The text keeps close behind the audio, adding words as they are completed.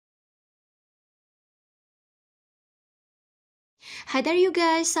Hi there you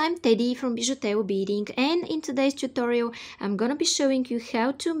guys, I'm Teddy from Beading, and in today's tutorial I'm gonna be showing you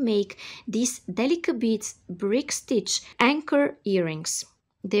how to make these Delica beads brick stitch anchor earrings.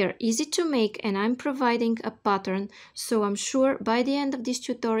 They're easy to make and I'm providing a pattern, so I'm sure by the end of this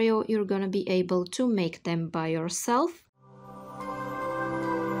tutorial you're gonna be able to make them by yourself.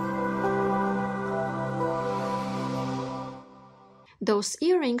 Those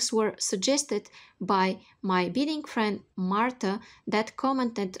earrings were suggested by my beading friend Marta that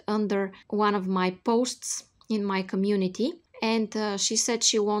commented under one of my posts in my community, and she said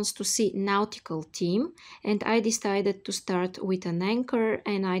she wants to see Nautical theme, and I decided to start with an anchor,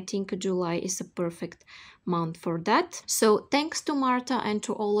 and I think July is a perfect month for that. So thanks to Marta and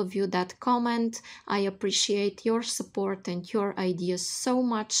to all of you that comment. I appreciate your support and your ideas so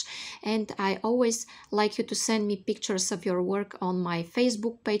much, and I always like you to send me pictures of your work on my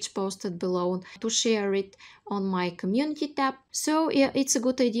Facebook page posted below, to share it on my community tab. So yeah, it's a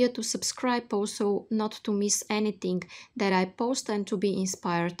good idea to subscribe also, not to miss anything that I post and to be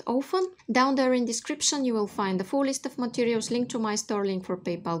inspired often. Down there in description you will find the full list of materials, link to my store, link for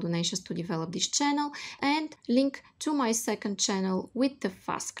PayPal donations to develop this channel, and link to my second channel with the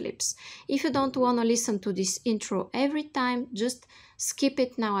fast clips. If you don't want to listen to this intro every time, just skip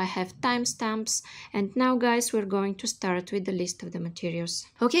it. Now I have timestamps. And now guys, we're going to start with the list of the materials.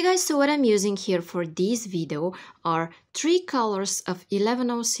 Okay guys, so what I'm using here for this video are 3 colors of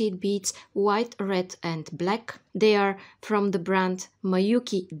 11/0 seed beads: white, red and black. They are from the brand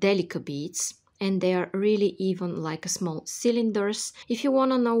Miyuki Delica beads, and they are really even, like small cylinders. If you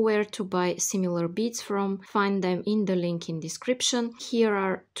want to know where to buy similar beads from, find them in the link in description. Here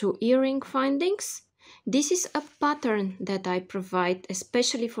are 2 earring findings. This is a pattern that I provide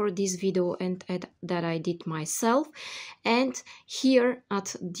especially for this video and that I did myself. And here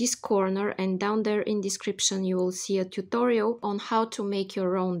at this corner and down there in description you will see a tutorial on how to make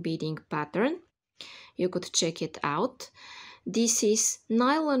your own beading pattern. You could check it out. This is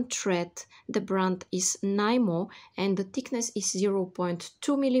nylon thread. The brand is Nymo and the thickness is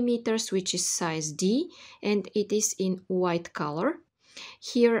 0.2 millimeters, which is size D, and it is in white color.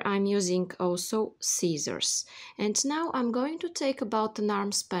 Here I'm using also scissors, and now I'm going to take about an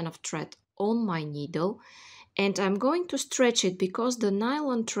arm span of thread on my needle, and I'm going to stretch it because the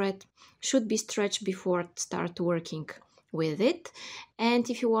nylon thread should be stretched before I start working with it. And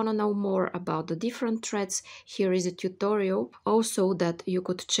if you want to know more about the different threads, here is a tutorial also that you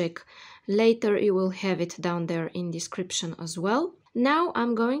could check later. You will have it down there in description as well. Now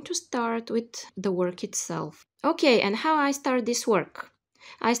I'm going to start with the work itself. Okay, and how I start this work?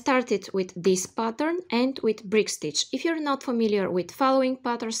 I started with this pattern and with brick stitch. If you're not familiar with following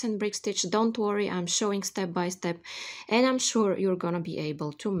patterns and brick stitch, don't worry, I'm showing step by step and I'm sure you're gonna be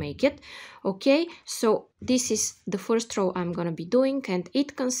able to make it. Okay, so this is the first row I'm gonna be doing, and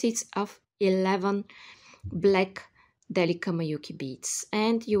it consists of 11 black Delica miyuki beads,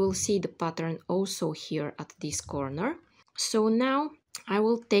 and you will see the pattern also here at this corner. So now I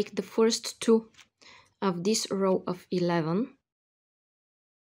will take the first 2 of this row of 11.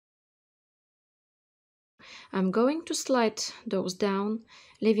 I'm going to slide those down,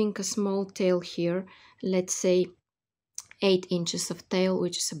 leaving a small tail here, let's say 8 inches of tail,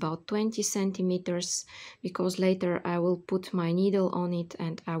 which is about 20 centimeters, because later I will put my needle on it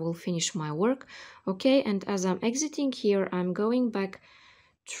and I will finish my work. Okay, and as I'm exiting here, I'm going back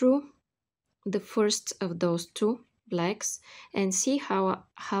through the first of those 2 blacks and see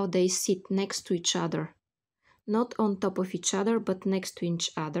how they sit next to each other. Not on top of each other, but next to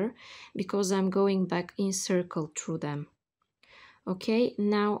each other, because I'm going back in circle through them. Okay,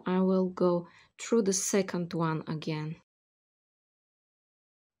 now I will go through the second one again.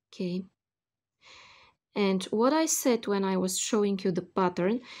 Okay, and what I said when I was showing you the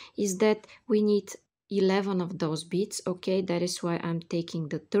pattern is that we need 11 of those beads. Okay, that is why I'm taking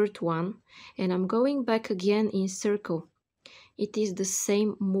the 3rd one and I'm going back again in circle. It is the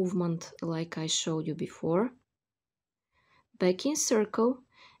same movement like I showed you before. Back in circle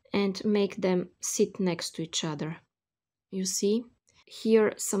and make them sit next to each other. You see,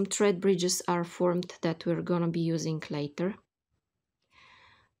 here some thread bridges are formed that we're gonna be using later.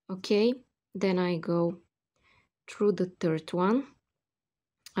 Okay, then I go through the 3rd one.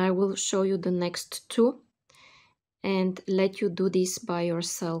 I will show you the next 2 and let you do this by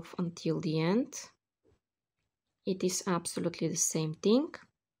yourself until the end. It is absolutely the same thing.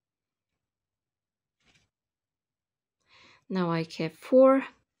 Now I have 4.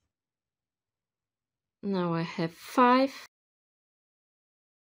 Now I have 5.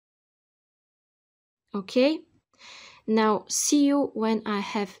 Okay, now see you when I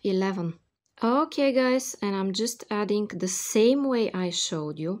have 11 Okay guys, and I'm just adding the same way I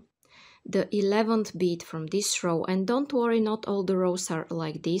showed you, the 11th bead from this row. And don't worry, not all the rows are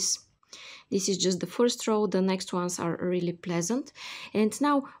like this. This is just the first row, the next ones are really pleasant. And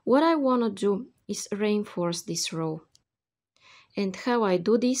now what I want to do is reinforce this row. And how I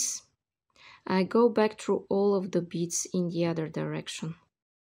do this? I go back through all of the beads in the other direction.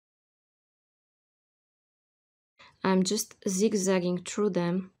 I'm just zigzagging through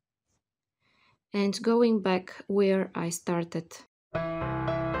them and going back where I started.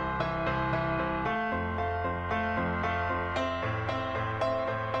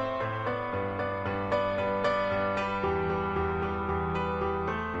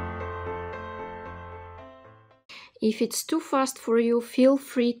 If it's too fast for you, feel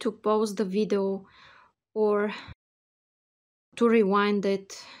free to pause the video or to rewind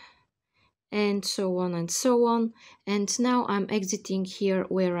it, and so on and so on. And now I'm exiting here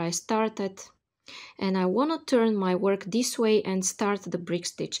where I started, and I want to turn my work this way and start the brick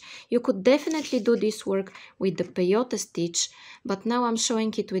stitch. You could definitely do this work with the peyote stitch, but now I'm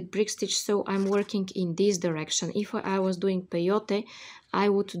showing it with brick stitch, so I'm working in this direction. If I was doing peyote, I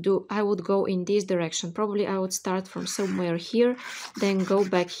would go in this direction. Probably I would start from somewhere here, then go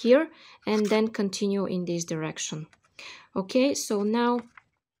back here, and then continue in this direction. Okay, so now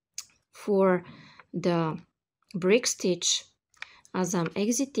for the brick stitch, as I'm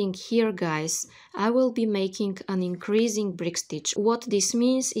exiting here, guys, I will be making an increasing brick stitch. What this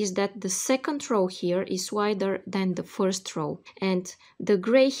means is that the second row here is wider than the first row, and the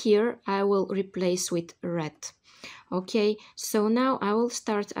gray here I will replace with red. Okay, so now I will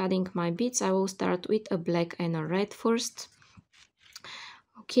start adding my beads. I will start with a black and a red first.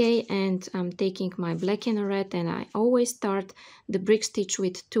 Okay, and I'm taking my black and red, and I always start the brick stitch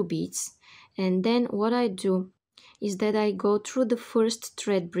with 2 beads. And then what I do is that I go through the first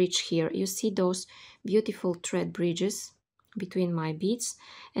thread bridge here. You see those beautiful thread bridges between my beads,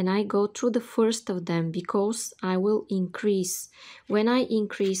 and I go through the first of them because I will increase. When I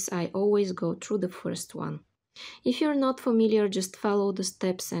increase, I always go through the first one. If you're not familiar, just follow the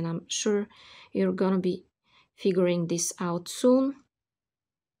steps, and I'm sure you're gonna be figuring this out soon.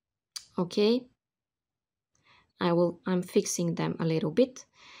 Okay, I'm fixing them a little bit,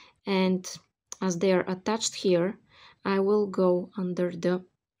 and as they are attached here, I will go under the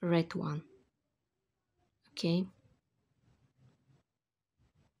red one. Okay,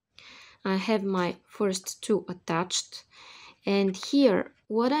 I have my first 2 attached, and here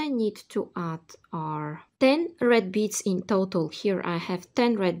what I need to add are 10 red beads in total. Here I have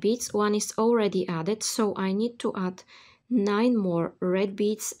 10 red beads, 1 is already added, so I need to add 9 more red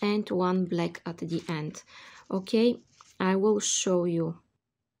beads and 1 black at the end. Okay, I will show you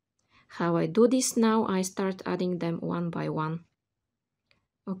how I do this now. I start adding them one by one.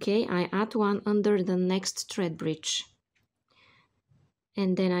 Okay, I add 1 under the next thread bridge,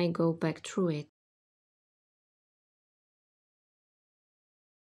 and then I go back through it.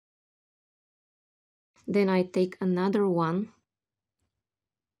 Then I take another 1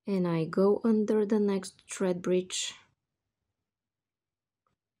 and I go under the next thread bridge,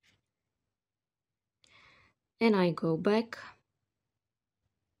 and I go back.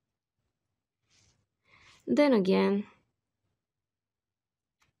 Then again,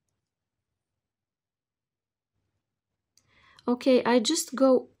 okay, I just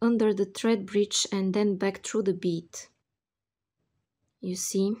go under the thread bridge and then back through the bead. You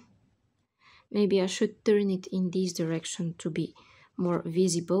see, maybe I should turn it in this direction to be more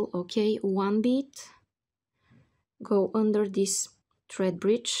visible. Okay, 1 bead, go under this thread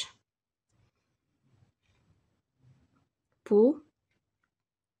bridge, pull,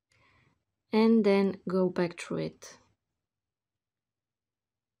 and then go back through it.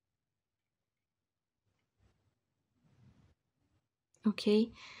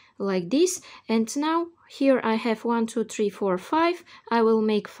 Okay, like this. And now here I have 1, 2, 3, 4, 5. I will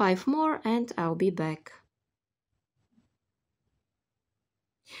make 5 more and I'll be back.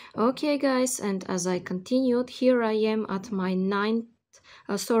 Okay guys, and as I continued, here I am at my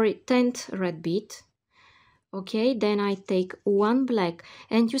 10th red bead. Okay, then I take 1 black,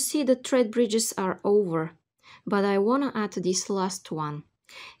 and you see the thread bridges are over, but I want to add this last one.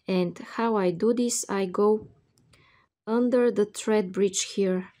 And how I do this, I go under the thread bridge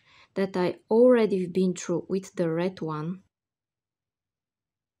here that I already been through with the red one.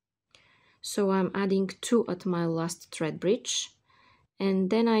 So I'm adding 2 at my last thread bridge, and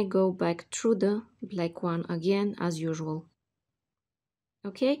then I go back through the black one again as usual.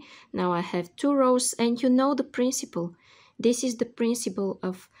 Okay, now I have 2 rows, and you know the principle. This is the principle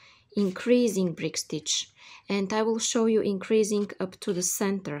of increasing brick stitch, and I will show you increasing up to the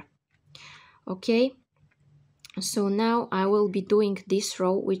center. Okay, so now I will be doing this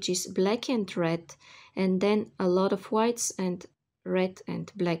row, which is black and red, and then a lot of whites and red and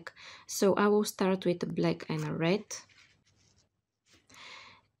black. So I will start with a black and a red.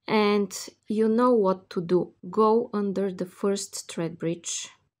 And you know what to do. Go under the first thread bridge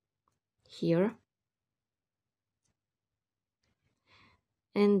here,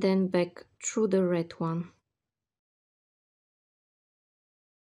 and then back through the red one.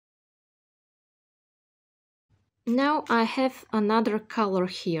 Now I have another color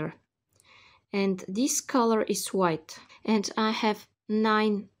here, and this color is white, and I have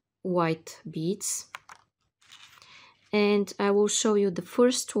 9 white beads, and I will show you the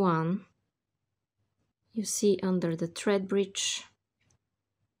first one. You see under the thread bridge.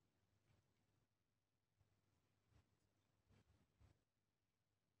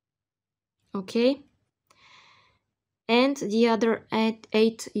 Okay, and the other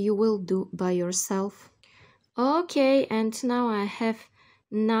 8 you will do by yourself. Okay, and now I have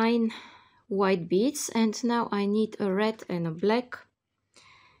 9 white beads, and now I need a red and a black,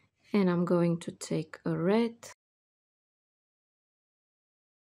 and I'm going to take a red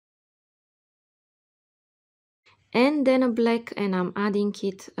and then a black, and I'm adding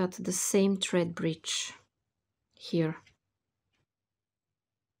it at the same thread bridge here.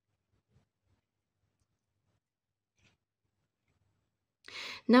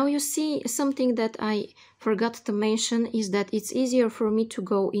 Now you see something that I forgot to mention is that it's easier for me to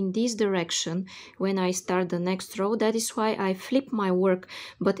go in this direction when I start the next row. That is why I flip my work,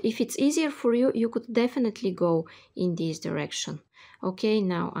 but if it's easier for you, you could definitely go in this direction. Okay,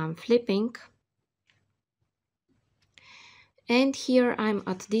 now I'm flipping. And here I'm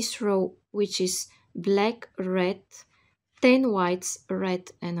at this row, which is black, red, 10 whites,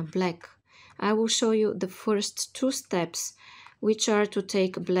 red and a black. I will show you the first 2 steps, which are to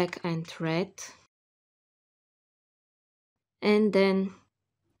take black and red, and then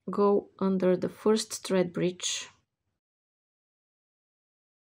go under the first thread bridge,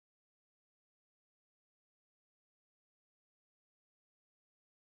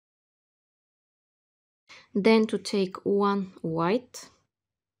 then to take 1 white,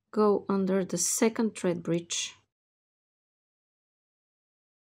 go under the second thread bridge,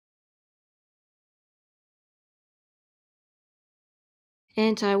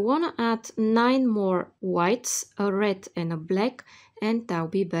 and I want to add 9 more whites, a red and a black, and I'll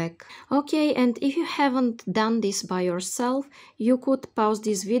be back. Okay, and if you haven't done this by yourself, you could pause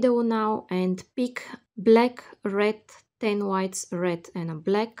this video now and pick black, red, 10 whites, red and a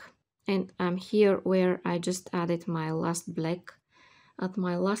black. And I'm here where I just added my last black at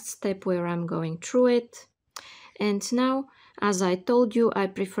my last step where I'm going through it. And now, as I told you, I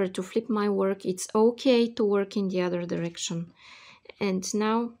prefer to flip my work. It's okay to work in the other direction. And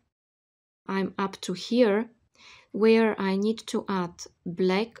now I'm up to here where I need to add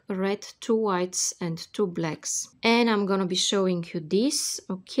black, red, 2 whites and 2 blacks. And I'm gonna be showing you this.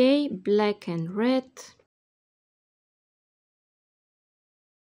 Okay, black and red.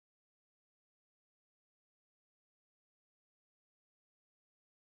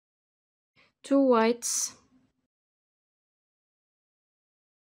 2 whites.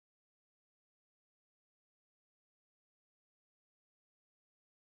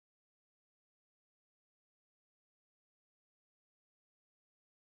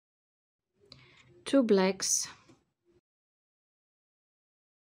 Two blacks.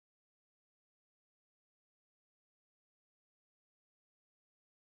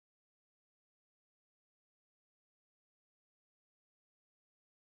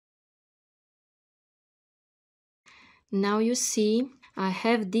 Now you see I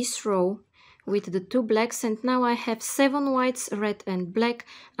have this row with the 2 blacks, and now I have 7 whites, red and black.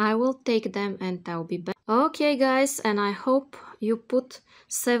 I will take them and I'll be back. Okay guys, and I hope you put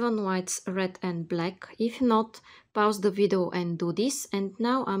 7 whites, red and black. If not, pause the video and do this. And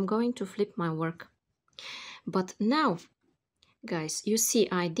now I'm going to flip my work. But now guys, you see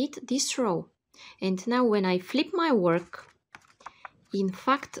I did this row, and now when I flip my work, in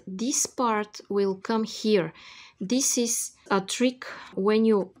fact this part will come here. This is a trick. When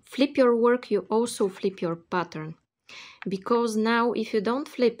you flip your work, you also flip your pattern, because now if you don't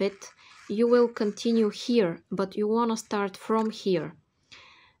flip it, you will continue here, but you want to start from here.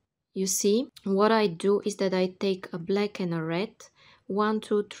 You see, what I do is that I take a black and a red, 1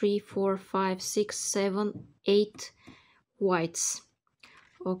 2 3 4 5 6 7 8 whites.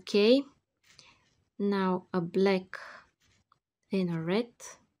 Okay, now a black and a red,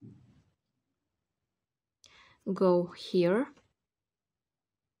 go here,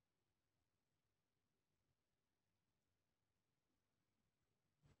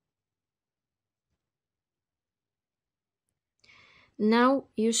 Now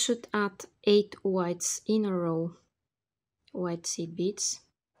you should add 8 whites in a row, white seed beads.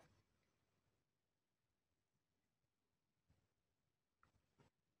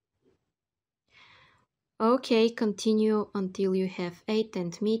 Okay, continue until you have 8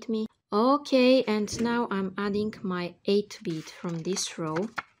 and meet me. Okay, and now I'm adding my 8th bead from this row.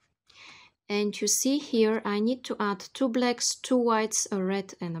 And you see here I need to add 2 blacks, 2 whites, a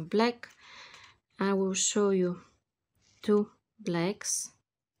red and a black. I will show you 2 blacks.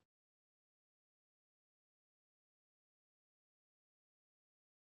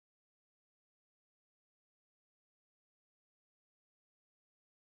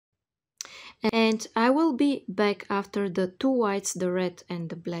 And I will be back after the 2 whites, the red and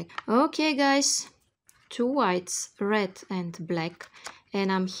the black. Okay guys, 2 whites, red and black,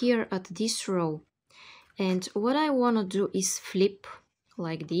 and I'm here at this row. And what I want to do is flip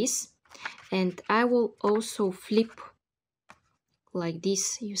like this, and I will also flip like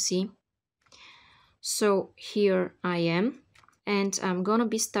this, you see. So here I am, and I'm gonna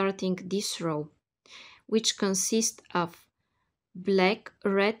be starting this row, which consists of black,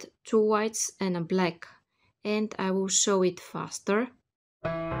 red, 2 whites and a black, and I will show it faster.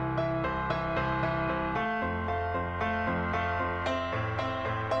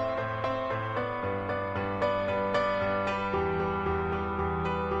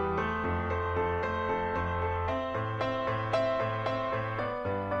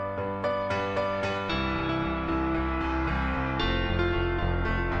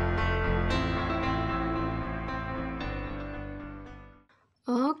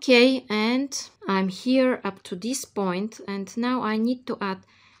 Okay, and I'm here up to this point, and now I need to add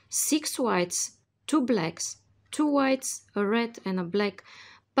 6 whites, 2 blacks, 2 whites, a red and a black.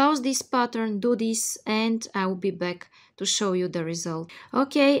 Pause this pattern, do this, and I will be back to show you the result.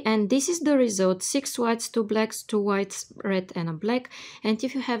 Okay, and this is the result: 6 whites, 2 blacks, 2 whites, red and a black. And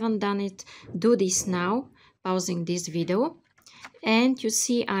if you haven't done it, do this now, pausing this video. And you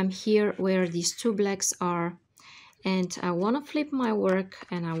see I'm here where these 2 blacks are. And I want to flip my work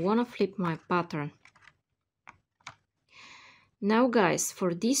and I want to flip my pattern. Now guys,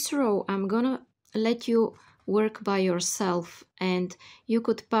 for this row I'm gonna let you work by yourself, and you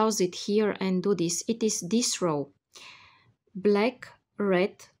could pause it here and do this. It is this row: black,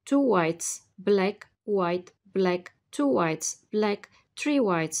 red, 2 whites, black, white, black, 2 whites, black, 3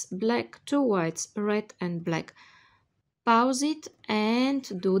 whites, black, 2 whites, red and black. Pause it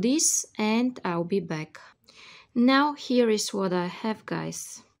and do this, and I'll be back. Now here is what I have,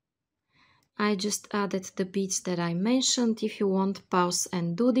 guys. I just added the beads that I mentioned. If you want, pause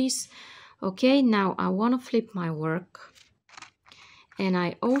and do this. Okay, now I want to flip my work. And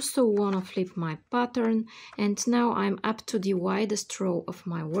I also want to flip my pattern. And now I'm up to the widest row of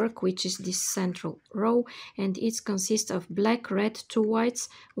my work, which is this central row. And it consists of black, red, 2 whites,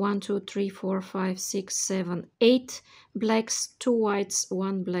 1, 2, 3, 4, 5, 6, 7, 8 blacks, 2 whites,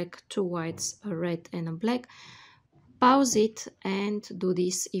 1 black, 2 whites, a red and a black. Pause it and do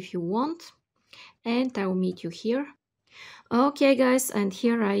this if you want, and I'll meet you here. Okay guys, and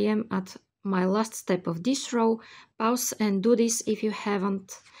here I am at my last step of this row. Pause and do this if you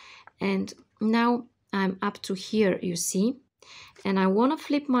haven't. And now I'm up to here, you see, and I want to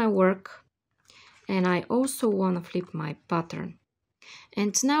flip my work, and I also want to flip my pattern.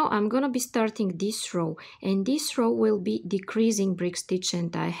 And now I'm gonna be starting this row, and this row will be decreasing brick stitch,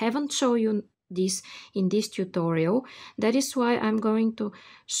 and I haven't shown you this in this tutorial. That is why I'm going to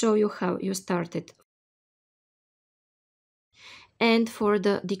show you how you start it. And for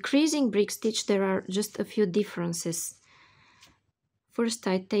the decreasing brick stitch there are just a few differences. First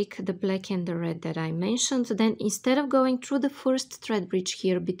I take the black and the red that I mentioned, then instead of going through the first thread bridge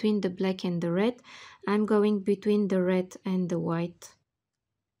here between the black and the red, I'm going between the red and the white,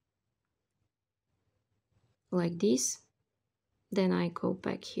 like this. Then I go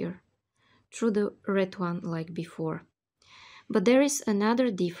back here through the red one like before. But there is another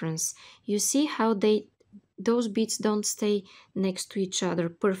difference. You see how those beads don't stay next to each other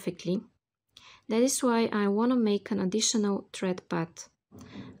perfectly. That is why I want to make an additional thread path.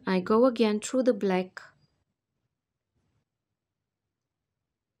 I go again through the black,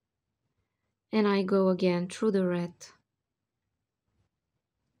 and I go again through the red.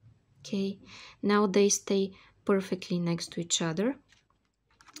 Okay, now they stay perfectly next to each other.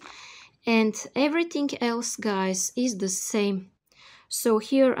 And everything else, guys, is the same. So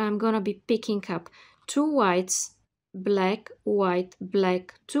here I'm gonna be picking up 2 whites, black, white,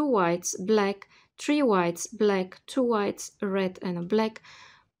 black, 2 whites, black, 3 whites, black, 2 whites, red and a black.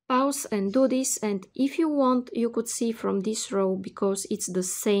 Pause and do this, and if you want you could see from this row, because it's the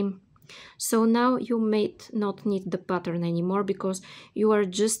same So now you may not need the pattern anymore because you are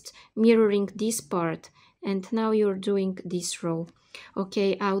just mirroring this part, and now you're doing this row.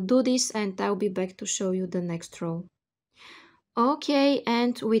 Okay, I'll do this and I'll be back to show you the next row. Okay,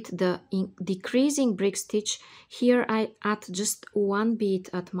 and with the decreasing brick stitch, here I add just one bead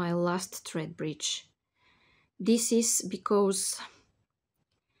at my last thread bridge. This is because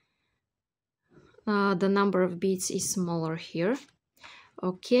the number of beads is smaller here.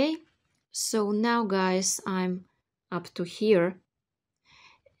 Okay, so now guys, I'm up to here,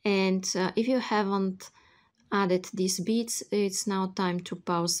 and if you haven't added these beads, it's now time to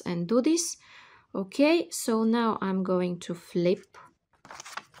pause and do this. Okay, so now I'm going to flip,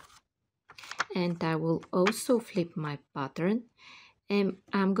 and I will also flip my pattern, and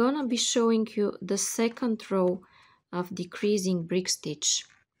I'm gonna be showing you the second row of decreasing brick stitch.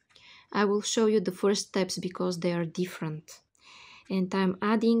 I will show you the first steps because they are different, and I'm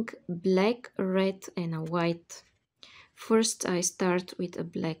adding black, red and a white. First I start with a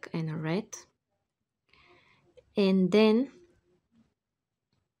black and a red, and then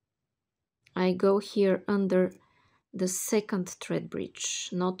I go here under the second thread bridge,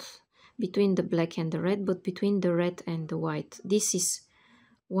 not between the black and the red, but between the red and the white. This is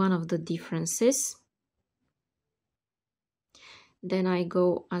one of the differences. Then I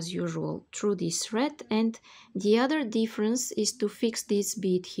go as usual through this red, and the other difference is to fix this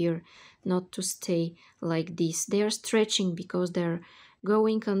bead here, not to stay like this. They are stretching because they're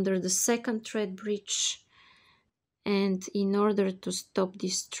going under the second thread bridge, and in order to stop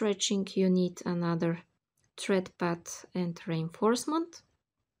this stretching you need another thread path and reinforcement.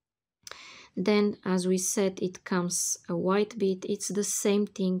 Then, as we said, it comes a white bead. It's the same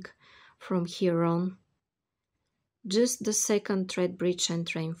thing from here on, just the second thread bridge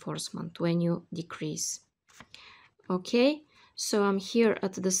and reinforcement when you decrease. Okay, so I'm here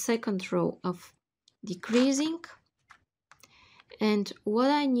at the second row of decreasing, and what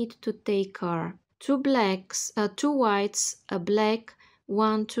I need to take are two blacks, two whites, a black,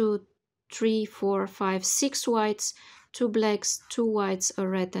 1, 2, 3, 4, 5, 6 whites, two blacks, two whites, a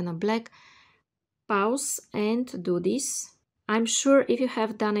red and a black. Pause and do this. I'm sure if you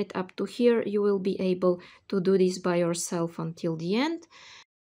have done it up to here, you will be able to do this by yourself until the end.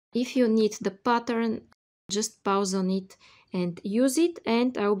 If you need the pattern, just pause on it and use it,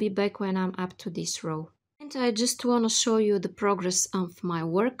 and I'll be back when I'm up to this row. And I just want to show you the progress of my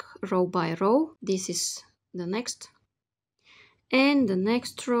work row by row. This is the next and the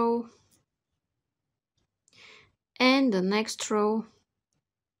next row and the next row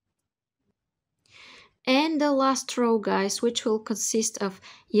and the last row, guys, which will consist of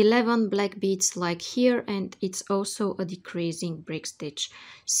 11 black beads like here, and it's also a decreasing brick stitch.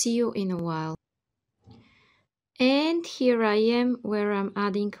 See you in a while. And here I am where I'm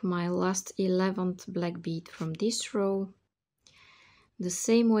adding my last 11th black bead from this row, the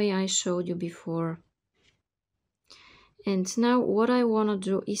same way I showed you before. And now what I want to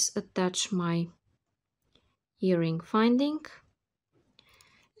do is attach my earring finding.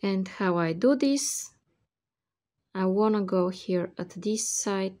 And how I do this, I want to go here at this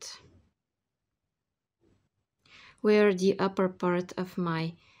side where the upper part of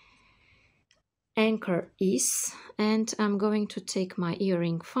my anchor is, and I'm going to take my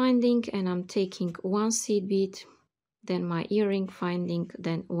earring finding, and I'm taking one seed bead, then my earring finding,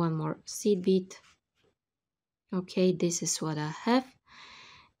 then one more seed bead. Okay, this is what I have,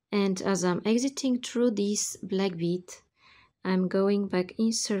 and as I'm exiting through this black bead, I'm going back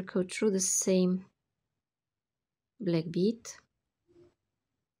in circle through the same black bead.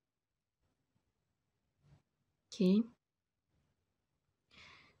 Okay,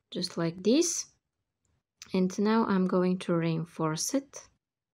 just like this, and now I'm going to reinforce it.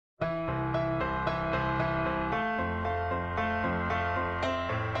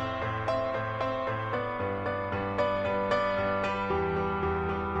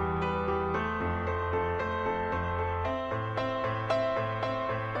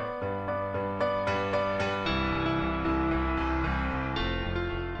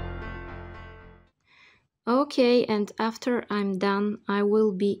 Okay, and after I'm done, I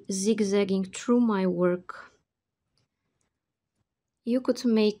will be zigzagging through my work. You could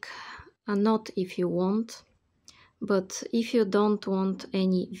make a knot if you want, but if you don't want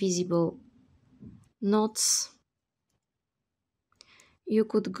any visible knots, you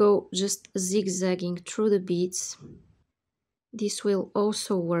could go just zigzagging through the beads. This will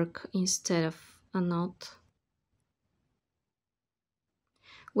also work instead of a knot.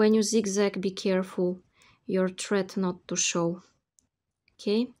 When you zigzag, be careful your thread not to show.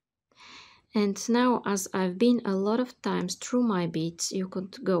 Okay, And now, as I've been a lot of times through my beads, you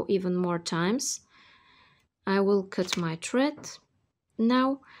could go even more times. I will cut my thread.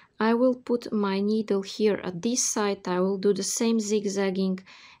 Now I will put my needle here at this side. I will do the same zigzagging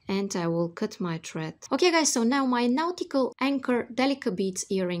and I will cut my thread. Okay guys, so now my Nautical Anchor Delica beads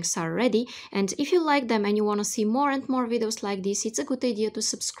earrings are ready, and if you like them and you want to see more and more videos like this, it's a good idea to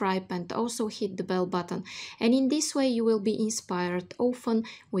subscribe and also hit the bell button, and in this way you will be inspired often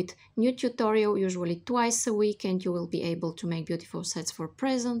with new tutorial, usually twice a week, and you will be able to make beautiful sets for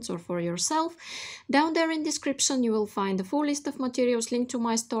presents or for yourself. Down there in description you will find the full list of materials, link to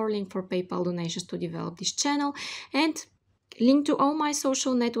my store, link for PayPal donations to develop this channel, and link to all my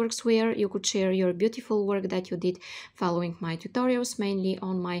social networks where you could share your beautiful work that you did following my tutorials, mainly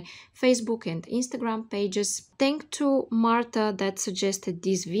on my Facebook and Instagram pages. Thank to Marta that suggested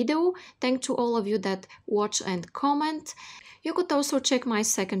this video. Thank to all of you that watch and comment. You could also check my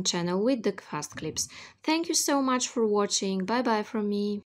second channel with the fast clips. Thank you so much for watching. Bye bye from me.